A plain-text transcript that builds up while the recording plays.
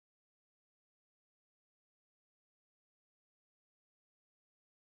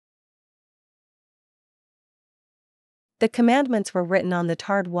The commandments were written on the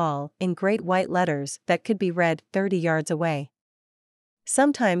tarred wall in great white letters that could be read 30 yards away.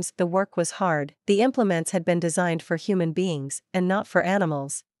 Sometimes the work was hard, the implements had been designed for human beings and not for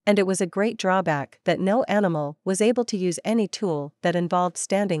animals, and it was a great drawback that no animal was able to use any tool that involved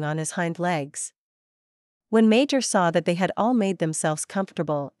standing on his hind legs. When Major saw that they had all made themselves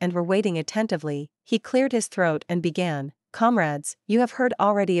comfortable and were waiting attentively, he cleared his throat and began, "Comrades, you have heard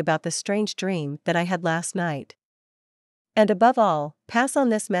already about the strange dream that I had last night. And above all, pass on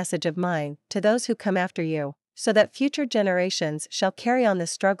this message of mine to those who come after you, so that future generations shall carry on the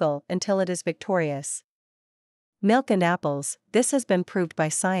struggle until it is victorious. Milk and apples, this has been proved by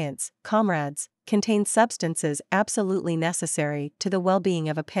science, comrades, contain substances absolutely necessary to the well-being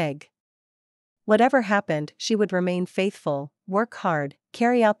of a pig. Whatever happened, she would remain faithful, work hard,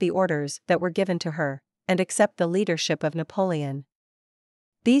 carry out the orders that were given to her, and accept the leadership of Napoleon."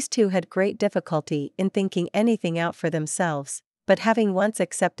 These two had great difficulty in thinking anything out for themselves, but having once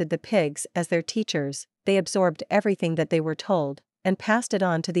accepted the pigs as their teachers, they absorbed everything that they were told, and passed it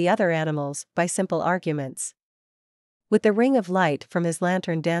on to the other animals by simple arguments. With the ring of light from his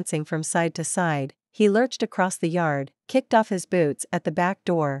lantern dancing from side to side, he lurched across the yard, kicked off his boots at the back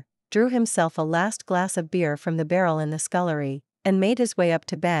door, drew himself a last glass of beer from the barrel in the scullery, and made his way up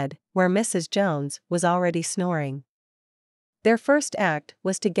to bed, where Mrs. Jones was already snoring. Their first act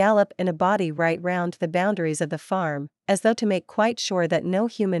was to gallop in a body right round the boundaries of the farm, as though to make quite sure that no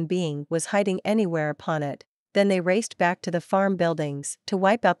human being was hiding anywhere upon it. Then they raced back to the farm buildings to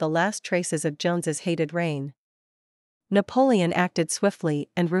wipe out the last traces of Jones's hated reign. Napoleon acted swiftly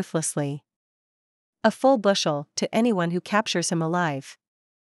and ruthlessly. A full bushel to anyone who captures him alive.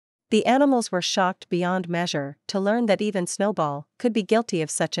 The animals were shocked beyond measure to learn that even Snowball could be guilty of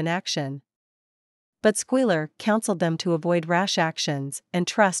such an action. But Squealer counseled them to avoid rash actions and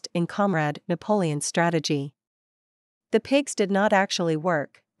trust in Comrade Napoleon's strategy. The pigs did not actually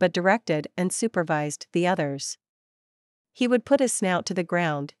work, but directed and supervised the others. He would put his snout to the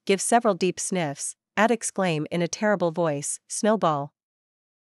ground, give several deep sniffs, exclaim in a terrible voice, "Snowball."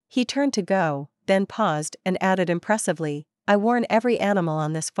 He turned to go, then paused and added impressively, "I warn every animal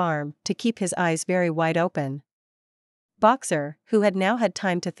on this farm to keep his eyes very wide open." Boxer, who had now had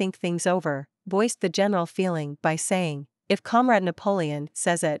time to think things over, voiced the general feeling by saying, "If Comrade Napoleon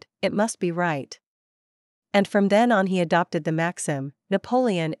says it, it must be right." And from then on he adopted the maxim,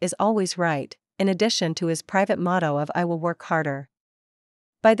 "Napoleon is always right," in addition to his private motto of "I will work harder."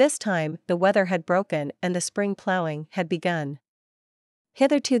 By this time, the weather had broken and the spring plowing had begun.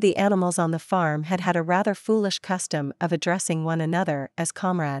 Hitherto the animals on the farm had had a rather foolish custom of addressing one another as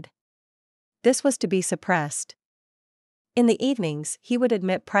comrade. This was to be suppressed. In the evenings he would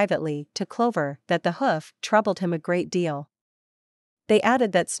admit privately to Clover that the hoof troubled him a great deal. They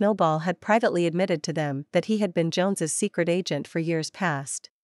added that Snowball had privately admitted to them that he had been Jones's secret agent for years past.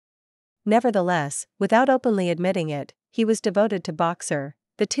 Nevertheless, without openly admitting it, he was devoted to Boxer.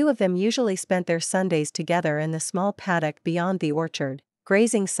 The two of them usually spent their Sundays together in the small paddock beyond the orchard,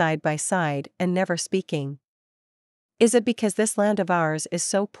 grazing side by side and never speaking. Is it because this land of ours is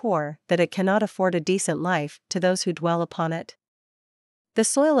so poor that it cannot afford a decent life to those who dwell upon it? The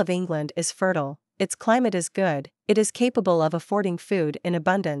soil of England is fertile, its climate is good, it is capable of affording food in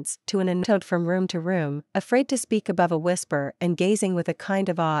abundance to an untold from room to room, afraid to speak above a whisper and gazing with a kind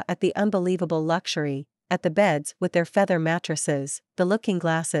of awe at the unbelievable luxury, at the beds with their feather mattresses, the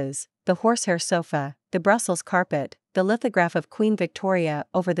looking-glasses, the horsehair sofa, the Brussels carpet, the lithograph of Queen Victoria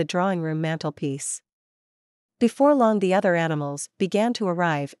over the drawing-room mantelpiece. Before long the other animals began to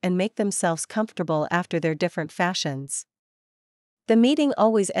arrive and make themselves comfortable after their different fashions. The meeting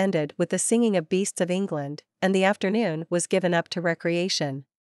always ended with the singing of Beasts of England, and the afternoon was given up to recreation.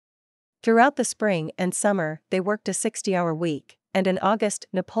 Throughout the spring and summer they worked a 60-hour week, and in August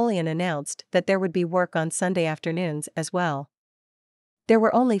Napoleon announced that there would be work on Sunday afternoons as well. There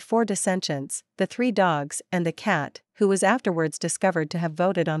were only 4 dissentients, the 3 dogs and the cat, who was afterwards discovered to have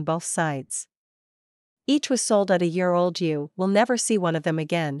voted on both sides. Each was sold at a year old. You will never see one of them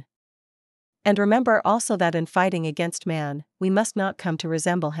again. And remember also that in fighting against man, we must not come to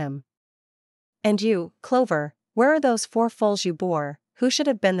resemble him. And you, Clover, where are those 4 foals you bore, who should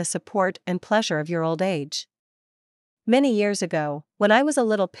have been the support and pleasure of your old age? Many years ago, when I was a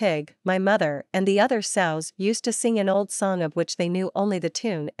little pig, my mother and the other sows used to sing an old song of which they knew only the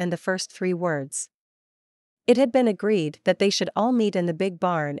tune and the first 3 words. It had been agreed that they should all meet in the big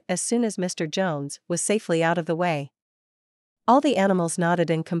barn as soon as Mr. Jones was safely out of the way. All the animals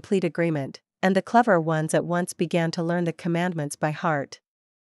nodded in complete agreement, and the clever ones at once began to learn the commandments by heart.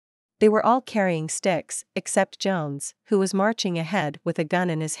 They were all carrying sticks, except Jones, who was marching ahead with a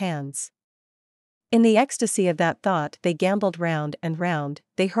gun in his hands. In the ecstasy of that thought, they gamboled round and round,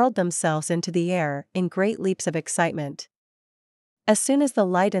 they hurled themselves into the air in great leaps of excitement. As soon as the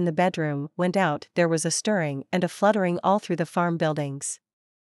light in the bedroom went out, there was a stirring and a fluttering all through the farm buildings.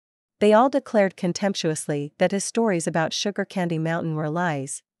 They all declared contemptuously that his stories about Sugar Candy Mountain were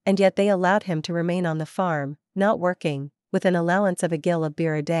lies, and yet they allowed him to remain on the farm, not working, with an allowance of a gill of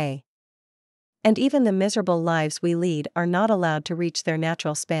beer a day. And even the miserable lives we lead are not allowed to reach their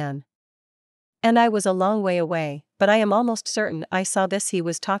natural span. And I was a long way away, but I am almost certain I saw this. He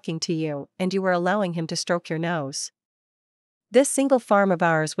was talking to you, and you were allowing him to stroke your nose. This single farm of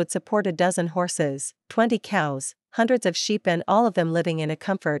ours would support a dozen horses, 20 cows, hundreds of sheep, and all of them living in a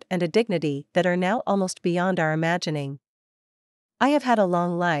comfort and a dignity that are now almost beyond our imagining. I have had a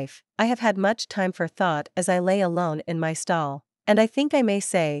long life, I have had much time for thought as I lay alone in my stall, and I think I may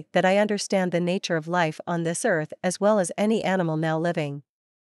say that I understand the nature of life on this earth as well as any animal now living.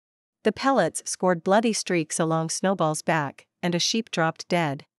 The pellets scored bloody streaks along Snowball's back, and a sheep dropped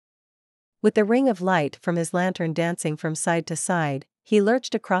dead. With the ring of light from his lantern dancing from side to side, he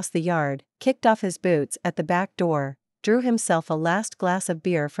lurched across the yard, kicked off his boots at the back door, drew himself a last glass of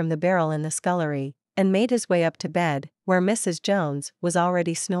beer from the barrel in the scullery, and made his way up to bed, where Mrs. Jones was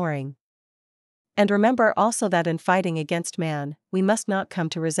already snoring. And remember also that in fighting against man, we must not come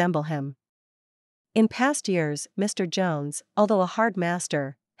to resemble him. In past years, Mr. Jones, although a hard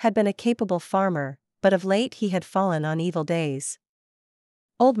master, had been a capable farmer, but of late he had fallen on evil days.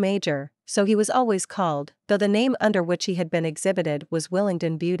 Old Major, so he was always called, though the name under which he had been exhibited was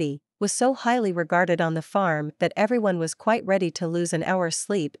Willingdon Beauty, was so highly regarded on the farm that everyone was quite ready to lose an hour's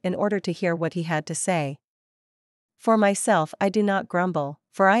sleep in order to hear what he had to say. For myself, I do not grumble,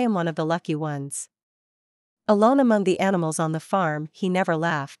 for I am one of the lucky ones. Alone among the animals on the farm, he never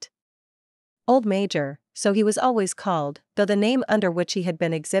laughed. Old Major, so he was always called, though the name under which he had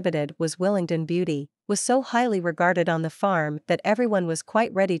been exhibited was Willingdon Beauty, was so highly regarded on the farm that everyone was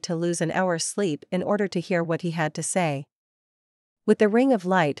quite ready to lose an hour's sleep in order to hear what he had to say. With the ring of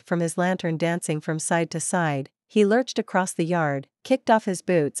light from his lantern dancing from side to side, he lurched across the yard, kicked off his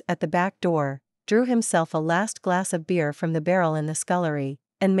boots at the back door, drew himself a last glass of beer from the barrel in the scullery,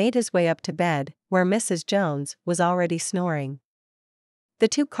 and made his way up to bed, where Mrs. Jones was already snoring. The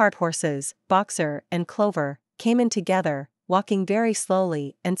two cart horses, Boxer and Clover, came in together, walking very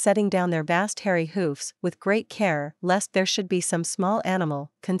slowly and setting down their vast hairy hoofs with great care lest there should be some small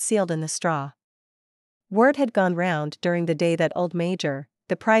animal concealed in the straw. Word had gone round during the day that Old Major,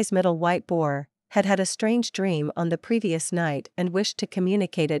 the prize middle white boar, had had a strange dream on the previous night and wished to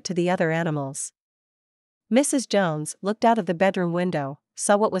communicate it to the other animals. Mrs. Jones looked out of the bedroom window,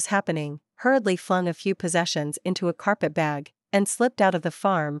 saw what was happening, hurriedly flung a few possessions into a carpet bag, and slipped out of the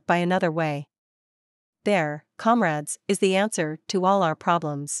farm by another way. There, comrades, is the answer to all our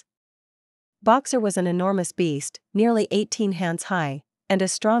problems. Boxer was an enormous beast, nearly 18 hands high, and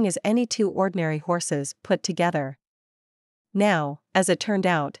as strong as any two ordinary horses put together. Now, as it turned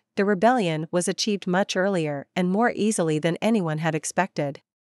out, the rebellion was achieved much earlier and more easily than anyone had expected.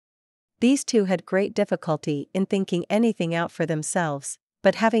 These two had great difficulty in thinking anything out for themselves,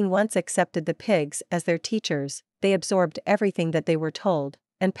 but having once accepted the pigs as their teachers, they absorbed everything that they were told,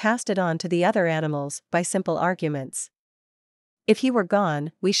 and passed it on to the other animals by simple arguments. If he were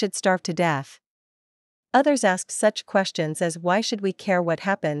gone, we should starve to death. Others asked such questions as why should we care what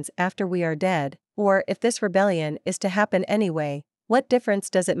happens after we are dead, or if this rebellion is to happen anyway, what difference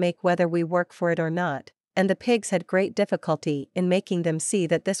does it make whether we work for it or not? And the pigs had great difficulty in making them see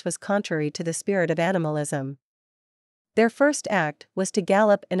that this was contrary to the spirit of animalism. Their first act was to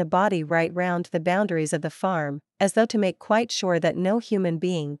gallop in a body right round the boundaries of the farm, as though to make quite sure that no human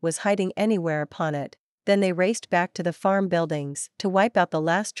being was hiding anywhere upon it. Then they raced back to the farm buildings to wipe out the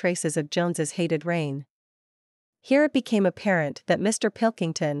last traces of Jones's hated reign. Here it became apparent that Mr.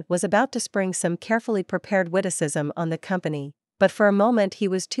 Pilkington was about to spring some carefully prepared witticism on the company, but for a moment he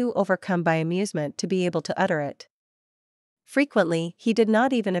was too overcome by amusement to be able to utter it. Frequently he did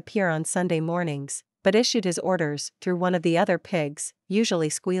not even appear on Sunday mornings, but issued his orders through one of the other pigs, usually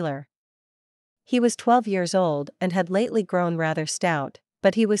Squealer. He was 12 years old and had lately grown rather stout,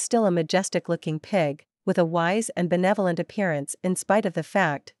 but he was still a majestic-looking pig, with a wise and benevolent appearance in spite of the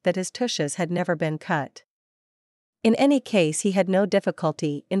fact that his tushes had never been cut. In any case he had no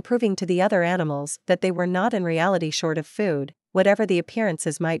difficulty in proving to the other animals that they were not in reality short of food, whatever the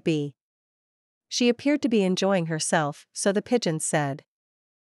appearances might be. She appeared to be enjoying herself, so the pigeons said.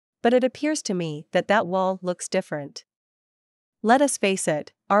 But it appears to me that that wall looks different. Let us face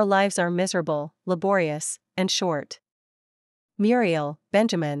it, our lives are miserable, laborious, and short. Muriel,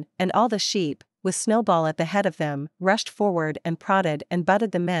 Benjamin, and all the sheep, with Snowball at the head of them, rushed forward and prodded and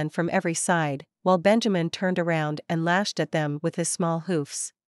butted the men from every side, while Benjamin turned around and lashed at them with his small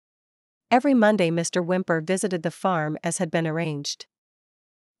hoofs. Every Monday Mr. Whymper visited the farm as had been arranged.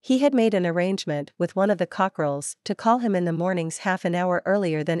 He had made an arrangement with one of the cockerels to call him in the mornings half an hour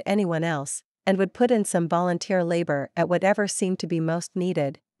earlier than anyone else, and would put in some volunteer labor at whatever seemed to be most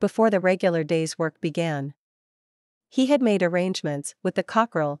needed, before the regular day's work began. He had made arrangements with the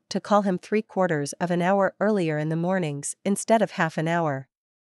cockerel to call him 3/4 of an hour earlier in the mornings instead of half an hour.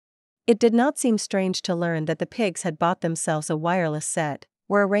 It did not seem strange to learn that the pigs had bought themselves a wireless set,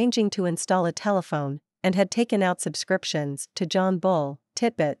 were arranging to install a telephone, and had taken out subscriptions to John Bull,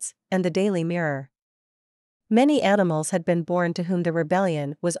 Titbits, and the Daily Mirror. Many animals had been born to whom the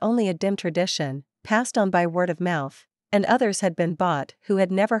rebellion was only a dim tradition, passed on by word of mouth, and others had been bought who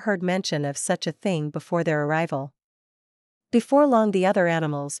had never heard mention of such a thing before their arrival. Before long the other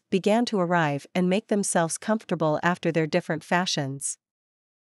animals began to arrive and make themselves comfortable after their different fashions.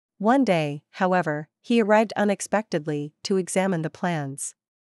 One day, however, he arrived unexpectedly to examine the plans.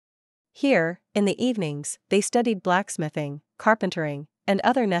 Here, in the evenings, they studied blacksmithing, carpentering, and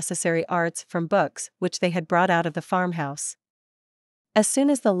other necessary arts from books which they had brought out of the farmhouse. As soon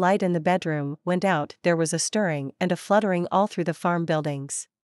as the light in the bedroom went out there was a stirring and a fluttering all through the farm buildings.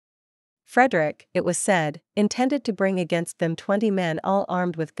 Frederick, it was said, intended to bring against them 20 men all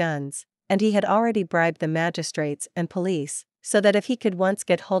armed with guns, and he had already bribed the magistrates and police, so that if he could once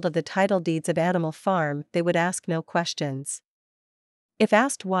get hold of the title deeds of Animal Farm they would ask no questions. If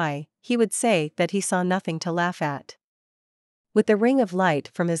asked why, he would say that he saw nothing to laugh at. With the ring of light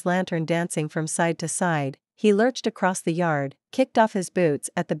from his lantern dancing from side to side, he lurched across the yard, kicked off his boots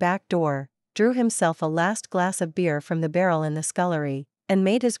at the back door, drew himself a last glass of beer from the barrel in the scullery, and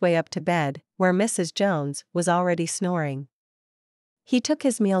made his way up to bed, where Mrs. Jones was already snoring. He took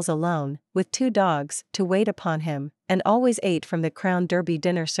his meals alone, with 2 dogs to wait upon him, and always ate from the Crown Derby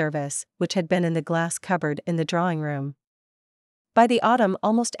dinner service, which had been in the glass cupboard in the drawing-room. By the autumn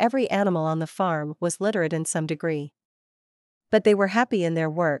almost every animal on the farm was literate in some degree. But they were happy in their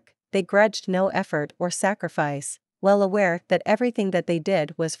work, they grudged no effort or sacrifice, well aware that everything that they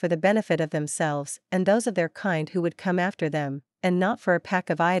did was for the benefit of themselves and those of their kind who would come after them, and not for a pack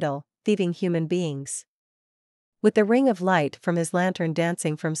of idle, thieving human beings. With the ring of light from his lantern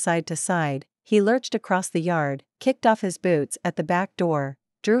dancing from side to side, he lurched across the yard, kicked off his boots at the back door,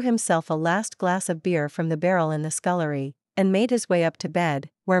 drew himself a last glass of beer from the barrel in the scullery, and made his way up to bed,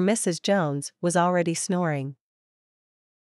 where Mrs. Jones was already snoring.